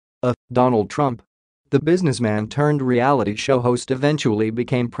Donald Trump. The businessman turned reality show host eventually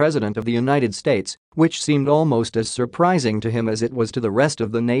became president of the United States, which seemed almost as surprising to him as it was to the rest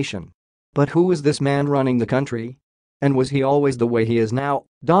of the nation. But who is this man running the country? And was he always the way he is now?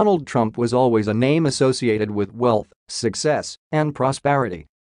 Donald Trump was always a name associated with wealth, success, and prosperity.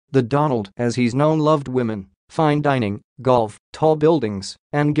 The Donald, as he's known, loved women, fine dining, golf, tall buildings,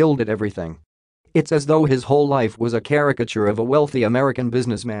 and gilded everything. It's as though his whole life was a caricature of a wealthy American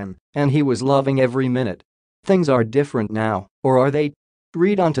businessman, and he was loving every minute. Things are different now, or are they?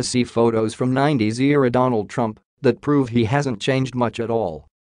 Read on to see photos from 90s era Donald Trump that prove he hasn't changed much at all.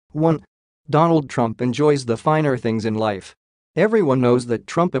 1. Donald Trump enjoys the finer things in life. Everyone knows that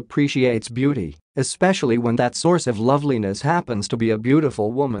Trump appreciates beauty, especially when that source of loveliness happens to be a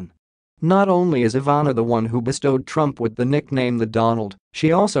beautiful woman. Not only is Ivana the one who bestowed Trump with the nickname the Donald,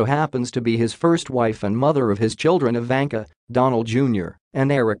 she also happens to be his first wife and mother of his children Ivanka, Donald Jr.,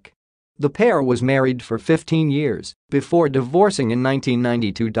 and Eric. The pair was married for 15 years before divorcing in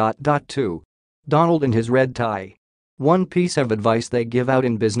 1992. 2. Donald and his red tie. One piece of advice they give out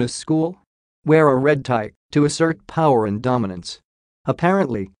in business school? Wear a red tie to assert power and dominance.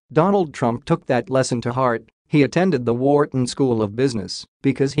 Apparently, Donald Trump took that lesson to heart. He attended the Wharton School of Business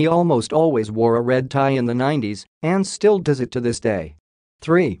because he almost always wore a red tie in the 90s and still does it to this day.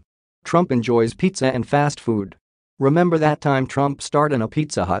 3. Trump enjoys pizza and fast food. Remember that time Trump starred in a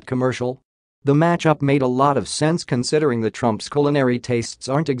Pizza Hut commercial? The matchup made a lot of sense considering that Trump's culinary tastes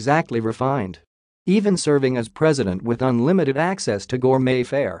aren't exactly refined. Even serving as president with unlimited access to gourmet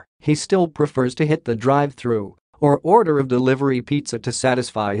fare, he still prefers to hit the drive-thru or order of delivery pizza to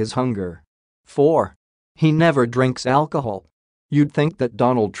satisfy his hunger. 4. He never drinks alcohol. You'd think that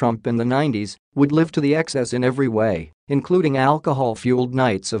Donald Trump in the 90s would live to the excess in every way, including alcohol-fueled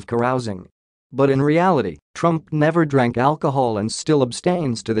nights of carousing. But in reality, Trump never drank alcohol and still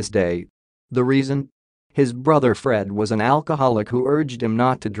abstains to this day. The reason? His brother Fred was an alcoholic who urged him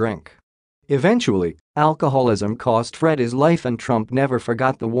not to drink. Eventually, alcoholism cost Fred his life and Trump never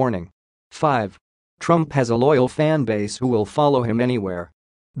forgot the warning. 5. Trump has a loyal fan base who will follow him anywhere.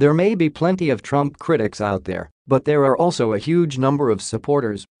 There may be plenty of Trump critics out there, but there are also a huge number of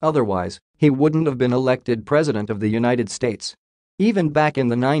supporters, otherwise, he wouldn't have been elected president of the United States. Even back in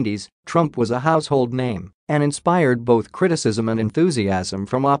the 90s, Trump was a household name and inspired both criticism and enthusiasm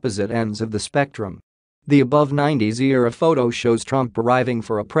from opposite ends of the spectrum. The above 90s era photo shows Trump arriving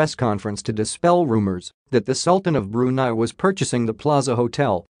for a press conference to dispel rumors that the Sultan of Brunei was purchasing the Plaza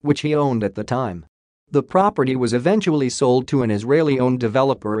Hotel, which he owned at the time. The property was eventually sold to an Israeli-owned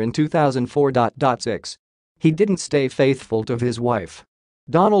developer in 2004. 6. He didn't stay faithful to his wife.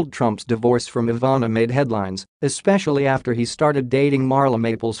 Donald Trump's divorce from Ivana made headlines, especially after he started dating Marla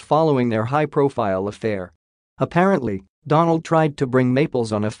Maples following their high-profile affair. Apparently, Donald tried to bring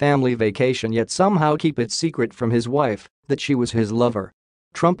Maples on a family vacation yet somehow keep it secret from his wife that she was his lover.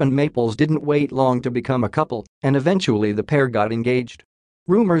 Trump and Maples didn't wait long to become a couple, and eventually the pair got engaged.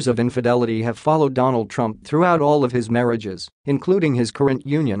 Rumors of infidelity have followed Donald Trump throughout all of his marriages, including his current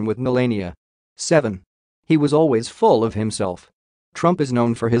union with Melania. 7. He was always full of himself. Trump is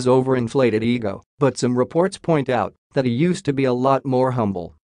known for his overinflated ego, but some reports point out that he used to be a lot more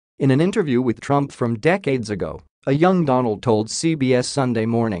humble. In an interview with Trump from decades ago, a young Donald told CBS Sunday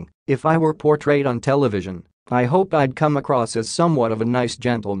Morning, "If I were portrayed on television, I hoped I'd come across as somewhat of a nice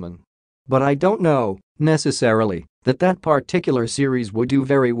gentleman. But I don't know, necessarily, that particular series would do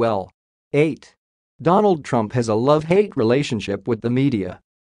very well." 8. Donald Trump has a love-hate relationship with the media.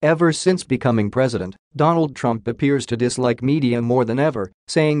 Ever since becoming president, Donald Trump appears to dislike media more than ever,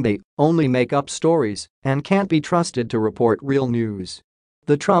 saying they only make up stories and can't be trusted to report real news.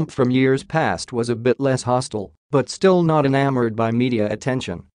 The Trump from years past was a bit less hostile, but still not enamored by media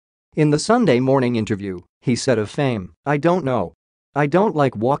attention. In the Sunday Morning interview, he said of fame, "I don't know. I don't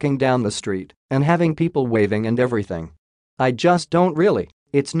like walking down the street and having people waving and everything. I just don't really,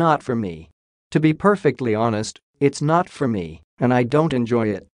 it's not for me. To be perfectly honest, it's not for me, and I don't enjoy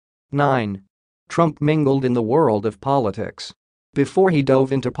it." 9. Trump mingled in the world of politics. Before he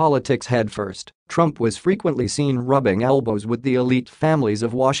dove into politics headfirst, Trump was frequently seen rubbing elbows with the elite families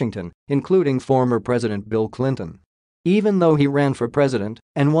of Washington, including former President Bill Clinton. Even though he ran for president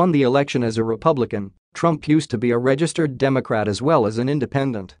and won the election as a Republican, Trump used to be a registered Democrat as well as an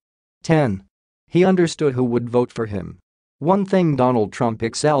independent. 10. He understood who would vote for him. One thing Donald Trump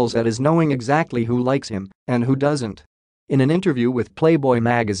excels at is knowing exactly who likes him and who doesn't. In an interview with Playboy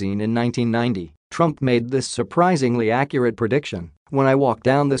magazine in 1990, Trump made this surprisingly accurate prediction: "When I walk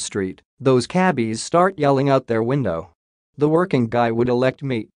down the street, those cabbies start yelling out their window. The working guy would elect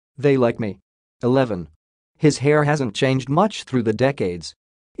me. They like me." 11. His hair hasn't changed much through the decades.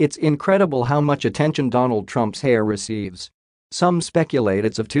 It's incredible how much attention Donald Trump's hair receives. Some speculate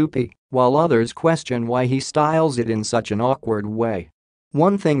it's a toupee, while others question why he styles it in such an awkward way.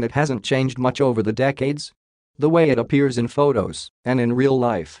 One thing that hasn't changed much over the decades? The way it appears in photos and in real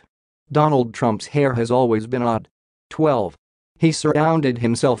life. Donald Trump's hair has always been odd. 12. He surrounded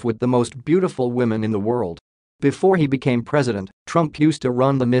himself with the most beautiful women in the world. Before he became president, Trump used to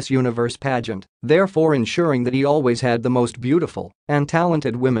run the Miss Universe pageant, therefore ensuring that he always had the most beautiful and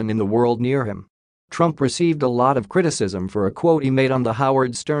talented women in the world near him. Trump received a lot of criticism for a quote he made on the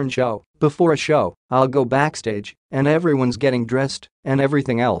Howard Stern show. "Before a show, I'll go backstage, and everyone's getting dressed and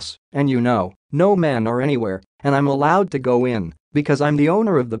everything else, and no men are anywhere, and I'm allowed to go in because I'm the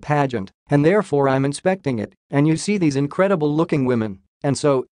owner of the pageant, and therefore I'm inspecting it, and you see these incredible-looking women. And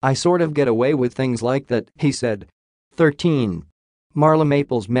so, I sort of get away with things like that," he said. 13. Marla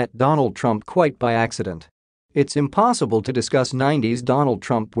Maples met Donald Trump quite by accident. It's impossible to discuss 90s Donald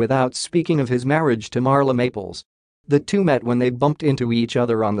Trump without speaking of his marriage to Marla Maples. The two met when they bumped into each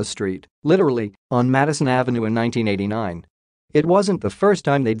other on the street, literally, on Madison Avenue in 1989. It wasn't the first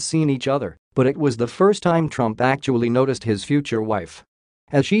time they'd seen each other, but it was the first time Trump actually noticed his future wife.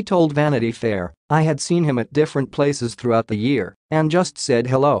 As she told Vanity Fair, "I had seen him at different places throughout the year and just said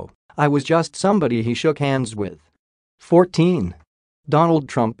hello. I was just somebody he shook hands with." 14. Donald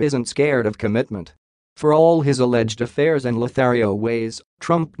Trump isn't scared of commitment. For all his alleged affairs and Lothario ways,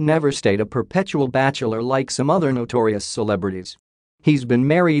 Trump never stayed a perpetual bachelor like some other notorious celebrities. He's been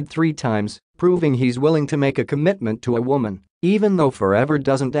married 3 times, proving he's willing to make a commitment to a woman, even though forever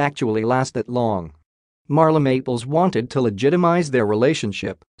doesn't actually last that long. Marla Maples wanted to legitimize their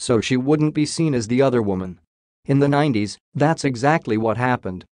relationship so she wouldn't be seen as the other woman. In the 90s, that's exactly what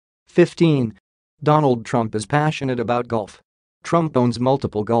happened. 15. Donald Trump is passionate about golf. Trump owns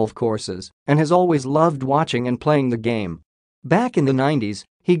multiple golf courses and has always loved watching and playing the game. Back in the 90s,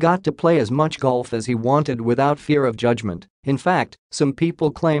 he got to play as much golf as he wanted without fear of judgment. In fact, some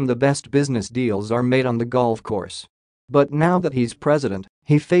people claim the best business deals are made on the golf course. But now that he's president,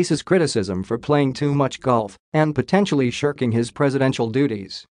 he faces criticism for playing too much golf and potentially shirking his presidential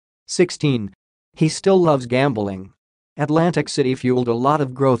duties. 16. He still loves gambling. "Atlantic City fueled a lot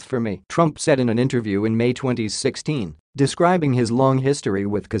of growth for me," Trump said in an interview in May 2016, describing his long history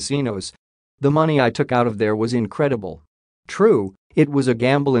with casinos. "The money I took out of there was incredible. True, it was a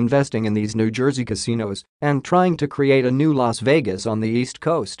gamble investing in these New Jersey casinos and trying to create a new Las Vegas on the East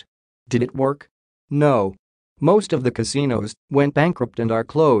Coast. Did it work? No. Most of the casinos went bankrupt and are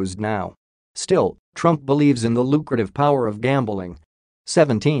closed now. Still, Trump believes in the lucrative power of gambling."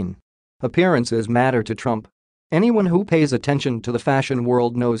 17. Appearances matter to Trump. Anyone who pays attention to the fashion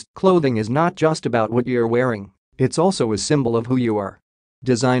world knows clothing is not just about what you're wearing, it's also a symbol of who you are.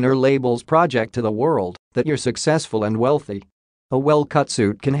 Designer labels project to the world that you're successful and wealthy. A well-cut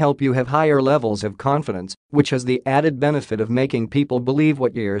suit can help you have higher levels of confidence, which has the added benefit of making people believe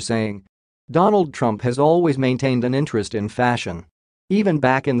what you're saying. Donald Trump has always maintained an interest in fashion. Even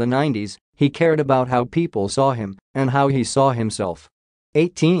back in the 90s, he cared about how people saw him and how he saw himself.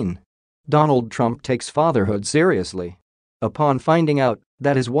 18. Donald Trump takes fatherhood seriously. Upon finding out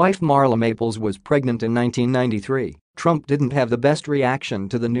that his wife Marla Maples was pregnant in 1993, Trump didn't have the best reaction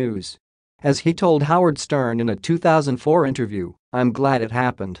to the news. As he told Howard Stern in a 2004 interview, "I'm glad it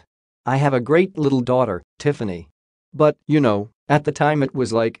happened. I have a great little daughter, Tiffany. But, at the time it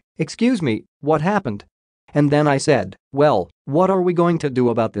was like, excuse me, what happened? And then I said, well, what are we going to do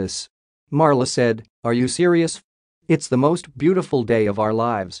about this?" Marla said, "Are you serious? It's the most beautiful day of our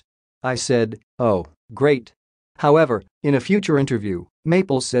lives." I said, "Oh, great." However, in a future interview,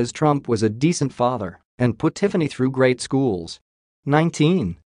 Maples says Trump was a decent father and put Tiffany through great schools.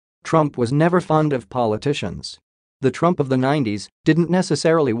 19. Trump was never fond of politicians. The Trump of the 90s didn't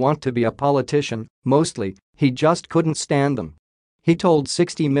necessarily want to be a politician, mostly, he just couldn't stand them. He told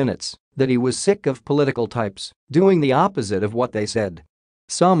 60 Minutes that he was sick of political types doing the opposite of what they said.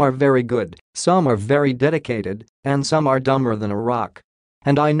 "Some are very good, some are very dedicated, and some are dumber than a rock.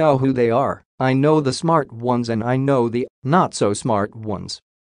 And I know who they are, I know the smart ones and I know the not-so-smart ones.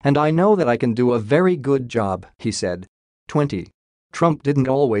 And I know that I can do a very good job," he said. 20. Trump didn't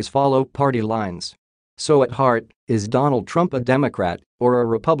always follow party lines. So at heart, is Donald Trump a Democrat or a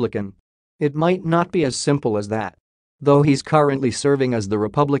Republican? It might not be as simple as that. Though he's currently serving as the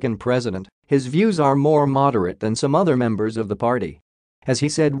Republican president, his views are more moderate than some other members of the party. As he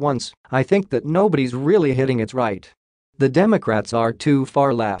said once, "I think that nobody's really hitting it right. The Democrats are too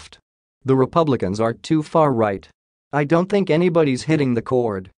far left. The Republicans are too far right. I don't think anybody's hitting the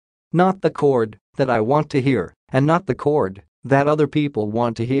chord. Not the chord that I want to hear, and not the chord that other people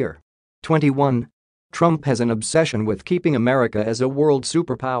want to hear." 21. Trump has an obsession with keeping America as a world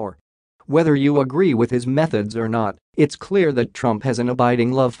superpower. Whether you agree with his methods or not, it's clear that Trump has an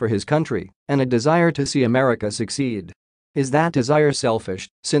abiding love for his country and a desire to see America succeed. Is that desire selfish,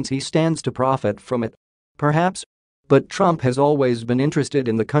 since he stands to profit from it? Perhaps. But Trump has always been interested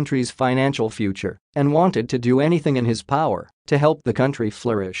in the country's financial future and wanted to do anything in his power to help the country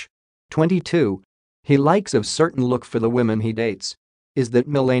flourish. 22. He likes a certain look for the women he dates. Is that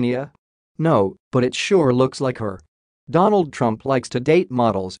Melania? No, but it sure looks like her. Donald Trump likes to date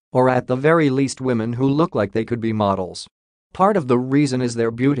models, or at the very least women who look like they could be models. Part of the reason is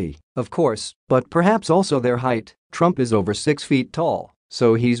their beauty, of course, but perhaps also their height. Trump is over 6 feet tall,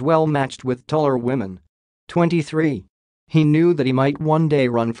 so he's well matched with taller women. 23. He knew that he might one day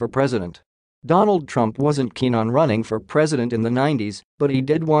run for president. Donald Trump wasn't keen on running for president in the 90s, but he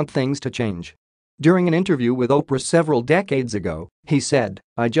did want things to change. During an interview with Oprah several decades ago, he said,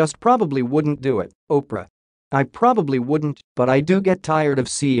 "I just probably wouldn't do it, Oprah. I probably wouldn't, but I do get tired of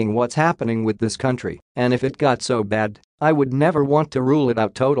seeing what's happening with this country, and if it got so bad, I would never want to rule it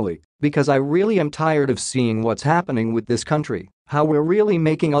out totally, because I really am tired of seeing what's happening with this country, how we're really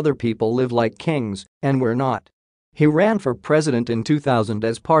making other people live like kings, and we're not." He ran for president in 2000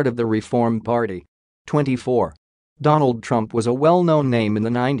 as part of the Reform Party. 24. Donald Trump was a well-known name in the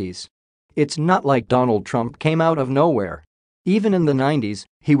 90s. It's not like Donald Trump came out of nowhere. Even in the 90s,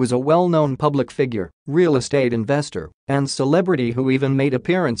 he was a well-known public figure, real estate investor, and celebrity who even made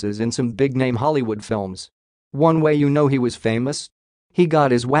appearances in some big-name Hollywood films. One way you know he was famous? He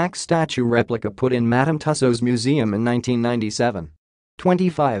got his wax statue replica put in Madame Tussauds Museum in 1997.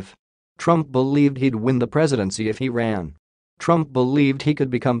 25. Trump believed he'd win the presidency if he ran. Trump believed he could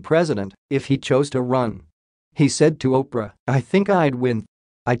become president if he chose to run. He said to Oprah, "I think I'd win.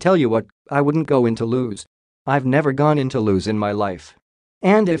 I tell you what, I wouldn't go in to lose. I've never gone in to lose in my life.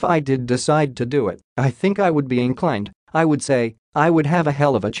 And if I did decide to do it, I think I would be inclined, I would say, I would have a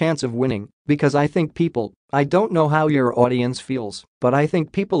hell of a chance of winning, because I think people, I don't know how your audience feels, but I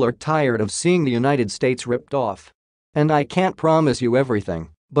think people are tired of seeing the United States ripped off. And I can't promise you everything,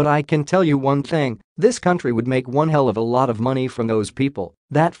 but I can tell you one thing, this country would make one hell of a lot of money from those people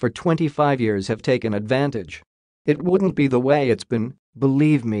that for 25 years have taken advantage. It wouldn't be the way it's been,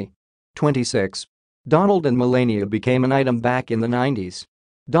 believe me." 26. Donald and Melania became an item back in the 90s.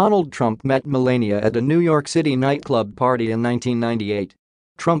 Donald Trump met Melania at a New York City nightclub party in 1998.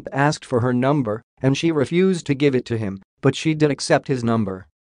 Trump asked for her number, and she refused to give it to him, but she did accept his number.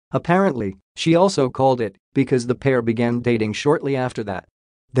 Apparently, she also called it because the pair began dating shortly after that.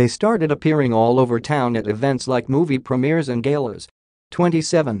 They started appearing all over town at events like movie premieres and galas.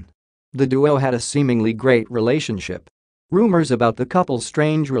 27. The duo had a seemingly great relationship. Rumors about the couple's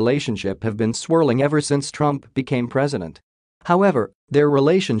strange relationship have been swirling ever since Trump became president. However, their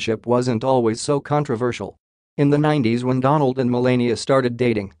relationship wasn't always so controversial. In the 90s, when Donald and Melania started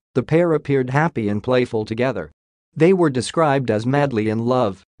dating, the pair appeared happy and playful together. They were described as madly in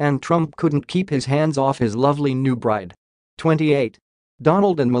love, and Trump couldn't keep his hands off his lovely new bride. 28.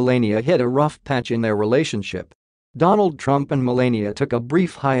 Donald and Melania hit a rough patch in their relationship. Donald Trump and Melania took a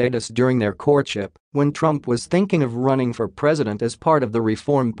brief hiatus during their courtship when Trump was thinking of running for president as part of the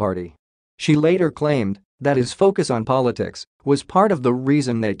Reform Party. She later claimed that his focus on politics was part of the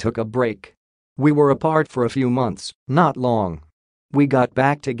reason they took a break. "We were apart for a few months, not long. We got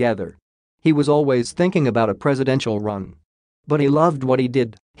back together. He was always thinking about a presidential run. But he loved what he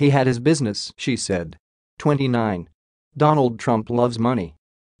did, he had his business," she said. 29. Donald Trump loves money.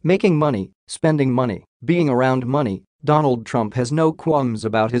 Making money, spending money, being around money, Donald Trump has no qualms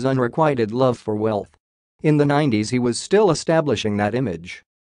about his unrequited love for wealth. In the 90s, he was still establishing that image.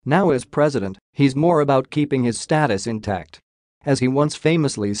 Now as president, he's more about keeping his status intact. As he once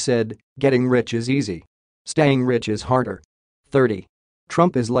famously said, "Getting rich is easy. Staying rich is harder." 30.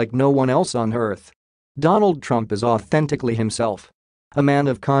 Trump is like no one else on earth. Donald Trump is authentically himself. A man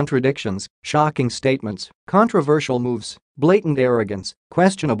of contradictions, shocking statements, controversial moves, blatant arrogance,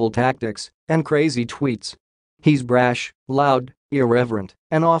 questionable tactics, and crazy tweets. He's brash, loud, irreverent,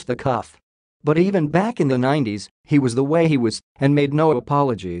 and off the cuff. But even back in the 90s, he was the way he was and made no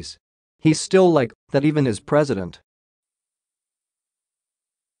apologies. He's still like that even as president.